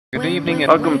Good evening and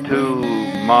welcome to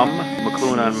MoM,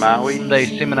 McLuhan on Maui.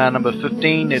 Today's seminar number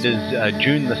 15. It is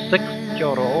June the 6th. Kia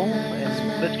ora all,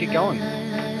 and let's get going.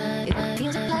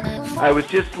 I was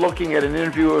just looking at an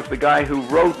interview with the guy who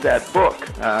wrote that book,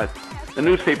 the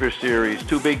newspaper series,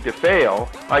 Too Big to Fail.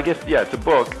 I guess, yeah, it's a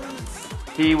book.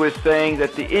 He was saying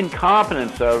that the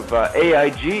incompetence of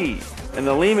AIG and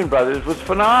the Lehman Brothers was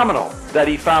phenomenal, that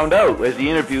he found out as he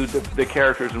interviewed the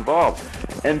characters involved.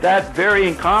 And that very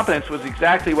incompetence was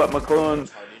exactly what McLuhan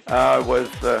was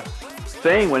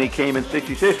saying when he came in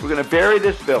 '66. We're going to bury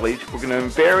this village, we're going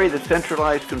to bury the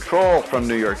centralized control from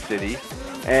New York City,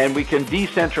 and we can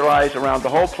decentralize around the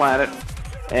whole planet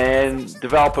and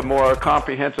develop a more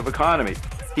comprehensive economy.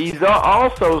 He's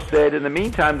also said, in the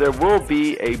meantime, there will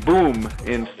be a boom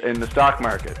in the stock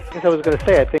market. As I was going to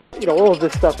say, I think all of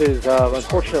this stuff is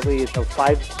unfortunately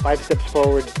five steps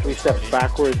forward, 3 steps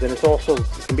backwards, and it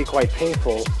can be quite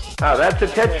painful. Oh, that's the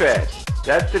tetrad.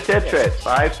 That's the tetrad.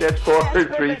 5 steps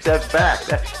forward, 3 steps back.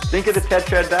 Think of the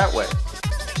tetrad that way.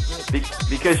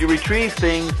 Because you retrieve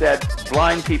things that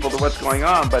blind people to what's going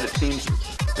on, but it seems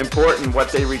important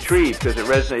what they retrieve because it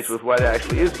resonates with what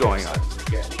actually is going on.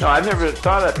 No, I've never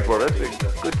saw that before. That's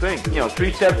a good thing.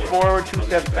 3 steps forward, 2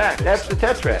 steps back. That's the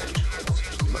tetrad.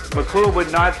 McLuhan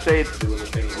would not say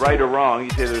it's right or wrong.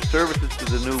 He'd say there's services to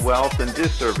the new wealth and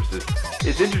disservices.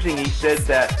 It's interesting, he said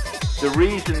that the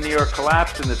reason New York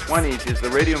collapsed in the 20s is the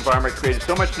radio environment created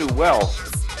so much new wealth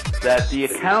that the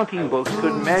accounting books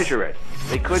couldn't measure it.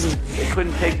 They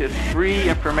couldn't take this free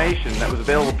information that was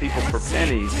available to people for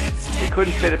pennies. They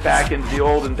couldn't fit it back into the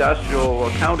old industrial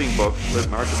accounting books, what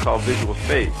Marshall called visual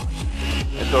space.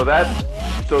 And so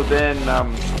then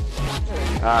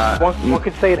one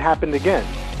could say it happened again.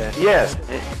 Yes,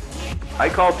 I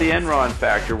call it the Enron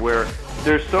factor, where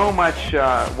there's so much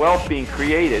wealth being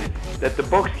created that the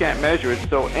books can't measure it.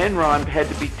 So Enron had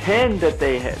to pretend that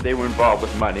they were involved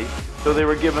with money. So they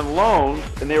were given loans,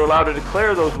 and they were allowed to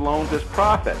declare those loans as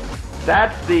profit.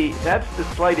 That's the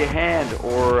sleight of hand,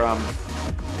 or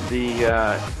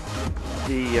the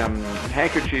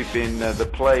handkerchief in the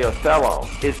play Othello.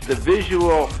 It's the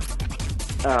visual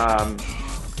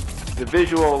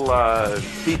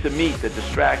piece of meat that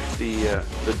distracts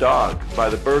the dog by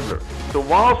the burglar. So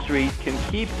Wall Street can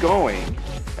keep going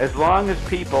as long as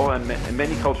people, and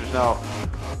many cultures now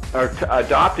are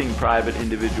adopting private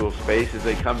individual space as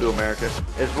they come to America.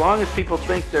 As long as people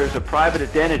think there's a private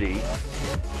identity,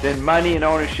 then money and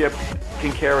ownership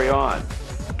can carry on.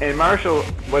 And Marshall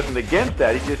wasn't against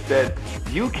that. He just said,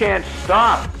 you can't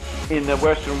stop in the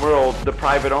Western world the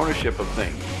private ownership of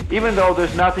things, even though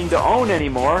there's nothing to own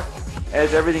anymore,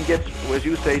 as everything gets, as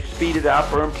you say, speeded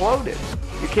up or imploded.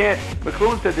 You can't,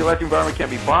 McLuhan said the electric environment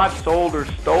can't be bought, sold, or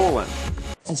stolen.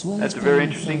 That's a very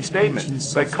interesting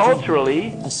statement. But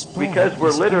culturally, because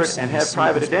we're literate and have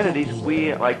private identities,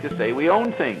 we like to say we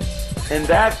own things. And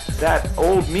that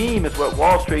old meme is what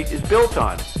Wall Street is built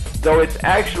on, though its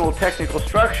actual technical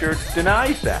structure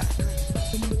denies that.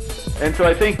 And so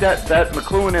I think that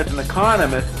McLuhan, as an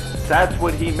economist, that's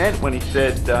what he meant when he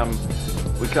said,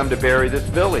 we come to bury this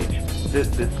village.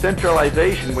 The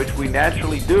centralization, which we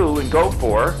naturally do and go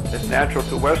for, it's natural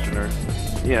to Westerners,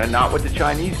 not what the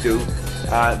Chinese do.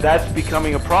 That's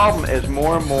becoming a problem as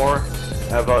more and more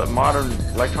of modern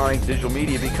electronic digital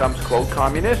media becomes, quote,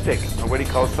 communistic, or what he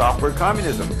calls software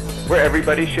communism, where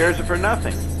everybody shares it for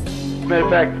nothing. As a matter of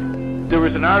fact, there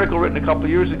was an article written a couple of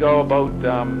years ago about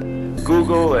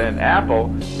Google and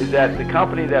Apple, is that the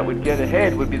company that would get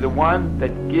ahead would be the one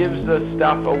that gives the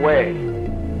stuff away.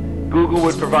 Google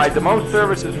would provide the most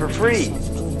services for free.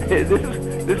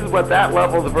 This is what that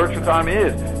level of the virtual economy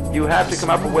is. You have to come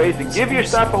up with ways to give your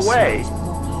stuff away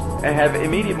and have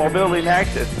immediate mobility and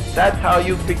access. That's how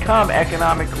you become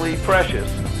economically precious.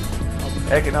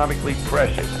 Economically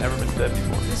precious. Never been said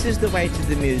before. This is the way to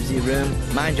the museum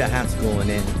room. Mind your hats going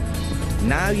in.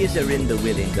 Now yous are in the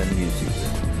Wellington Museum.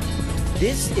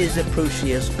 This is a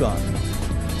Prussia's gun.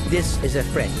 This is a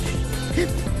French.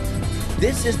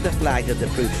 This is the flag of the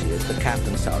Prussias, the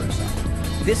Captain Saracen.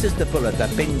 This is the bullet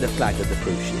that banged the flag of the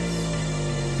Prussias.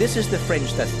 This is the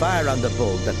French that fire on the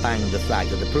bull that banged the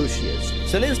flag of the Prussias.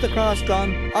 Salute the cross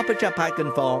gun, up at your pike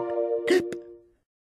and fall.